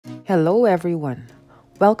Hello everyone,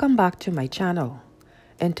 welcome back to my channel.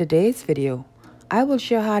 In today's video, I will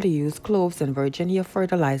show how to use cloves and virgin hair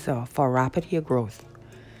fertilizer for rapid hair growth.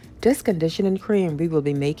 This conditioning cream we will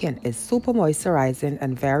be making is super moisturizing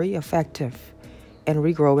and very effective in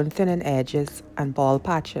regrowing thinning edges and bald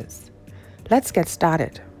patches. Let's get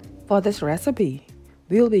started. For this recipe,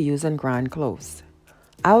 we will be using ground cloves.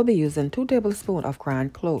 I will be using 2 tablespoons of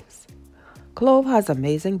ground cloves. Clove has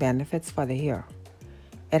amazing benefits for the hair.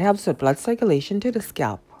 It helps with blood circulation to the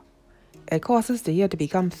scalp. It causes the hair to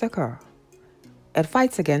become thicker. It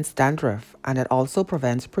fights against dandruff, and it also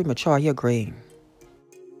prevents premature hair graying.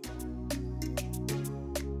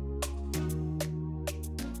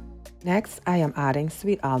 Next, I am adding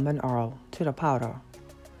sweet almond oil to the powder.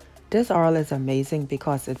 This oil is amazing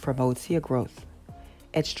because it promotes hair growth.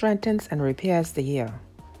 It strengthens and repairs the hair.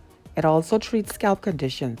 It also treats scalp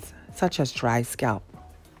conditions such as dry scalp.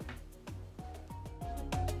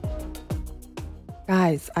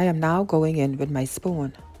 Guys, I am now going in with my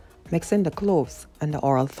spoon, mixing the cloves and the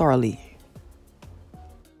oil thoroughly.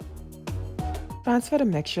 Transfer the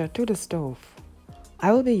mixture to the stove.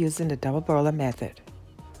 I will be using the double boiler method.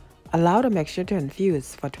 Allow the mixture to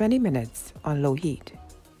infuse for 20 minutes on low heat.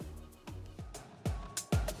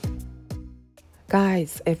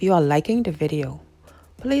 Guys, if you are liking the video,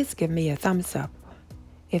 please give me a thumbs up.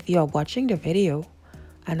 If you are watching the video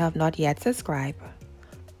and have not yet subscribed,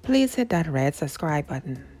 please hit that red subscribe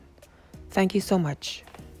button. Thank you so much.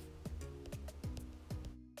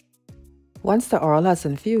 Once the oil has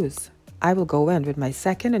infused, I will go in with my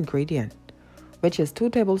second ingredient, which is 2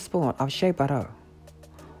 tablespoons of shea butter.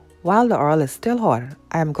 While the oil is still hot,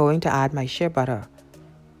 I am going to add my shea butter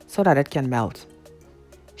so that it can melt.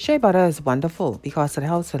 Shea butter is wonderful because it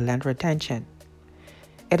helps with length retention.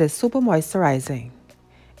 It is super moisturizing.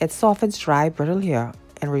 It softens dry, brittle hair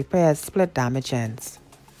and repairs split damaged ends.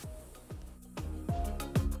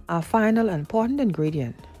 Our final important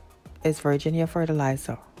ingredient is virgin hair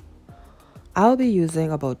fertilizer. I will be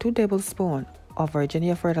using about 2 tablespoons of virgin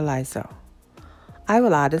hair fertilizer. I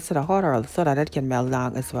will add this to the hot oil so that it can melt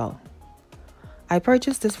down as well. I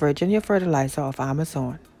purchased this virgin hair fertilizer off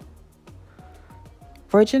Amazon.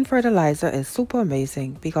 Virgin fertilizer is super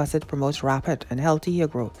amazing because it promotes rapid and healthy hair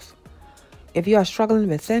growth. If you are struggling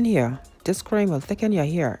with thin hair, this cream will thicken your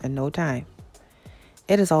hair in no time.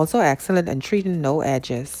 It is also excellent in treating no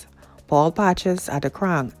edges, bald patches at the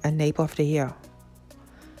crown and nape of the hair.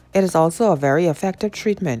 It is also a very effective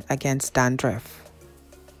treatment against dandruff.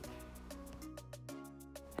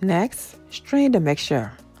 Next, strain the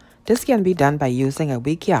mixture. This can be done by using a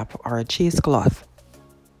wig cap or a cheesecloth.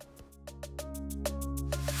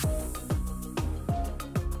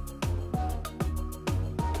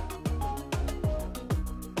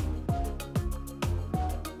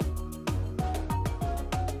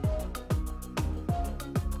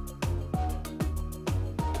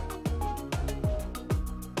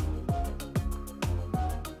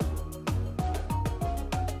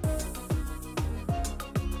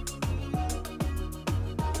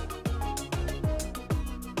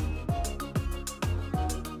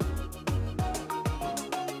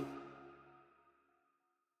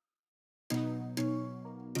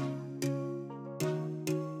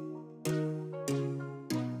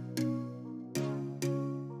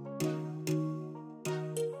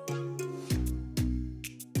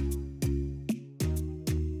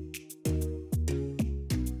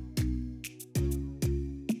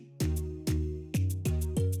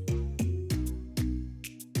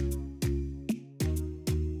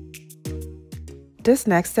 This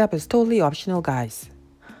next step is totally optional, guys.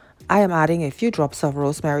 I am adding a few drops of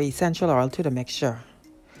rosemary essential oil to the mixture.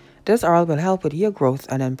 This oil will help with hair growth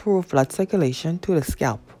and improve blood circulation to the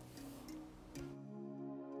scalp.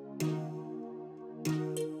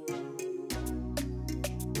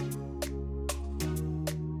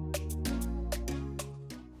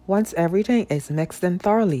 Once everything is mixed in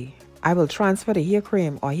thoroughly, I will transfer the hair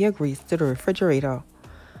cream or hair grease to the refrigerator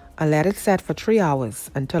and let it set for 3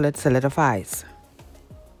 hours until it solidifies.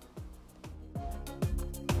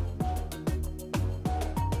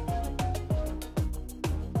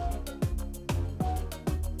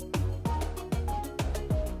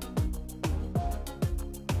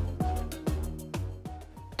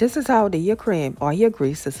 This is how the hair cream or hair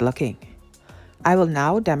grease is looking. I will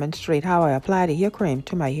now demonstrate how I apply the hair cream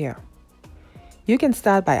to my hair. You can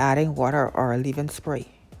start by adding water or a leave-in spray.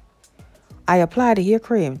 I apply the hair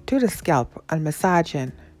cream to the scalp and massage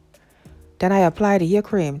in. Then I apply the hair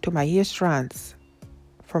cream to my hair strands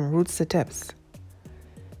from roots to tips.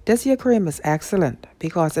 This hair cream is excellent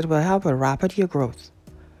because it will help with rapid hair growth.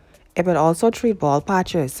 It will also treat bald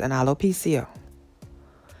patches and alopecia.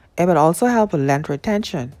 It will also help with length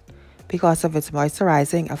retention because of its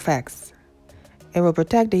moisturizing effects. It will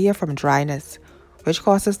protect the hair from dryness, which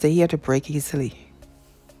causes the hair to break easily.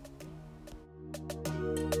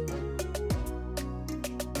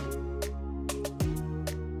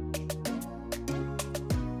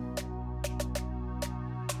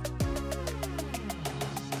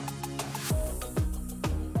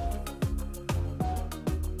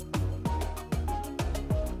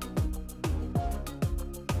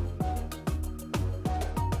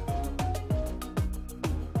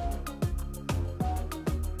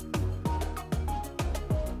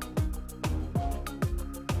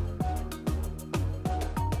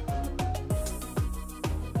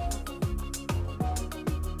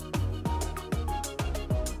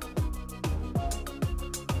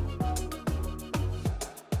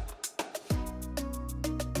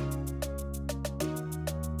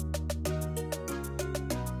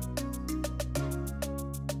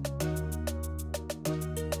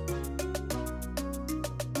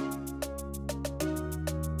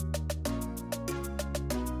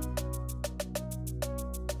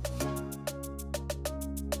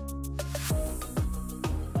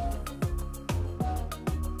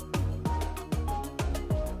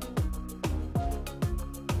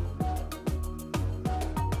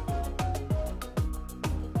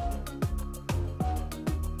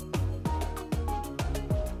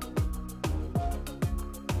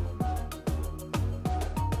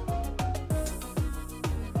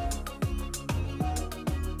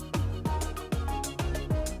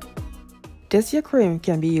 This hair cream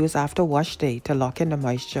can be used after wash day to lock in the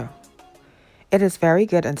moisture. It is very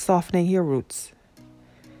good in softening hair roots.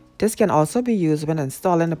 This can also be used when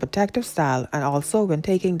installing a protective style and also when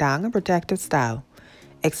taking down a protective style,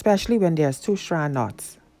 especially when there's 2-strand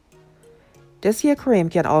knots. This hair cream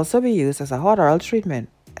can also be used as a hot oil treatment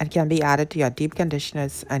and can be added to your deep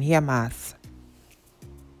conditioners and hair masks.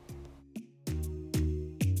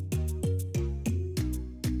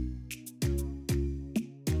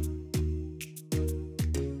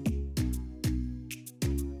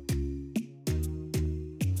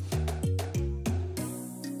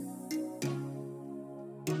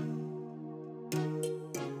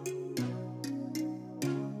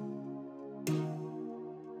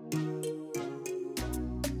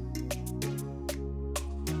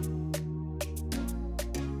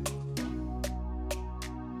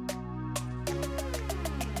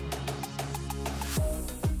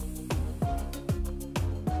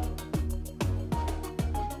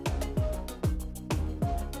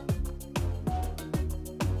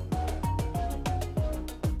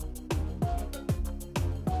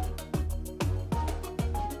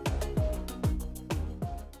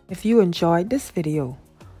 If you enjoyed this video,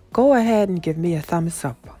 go ahead and give me a thumbs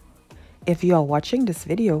up. If you are watching this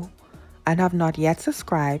video and have not yet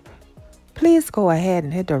subscribed, please go ahead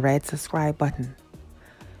and hit the red subscribe button.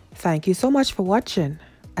 Thank you so much for watching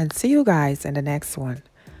and see you guys in the next one.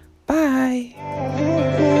 Bye!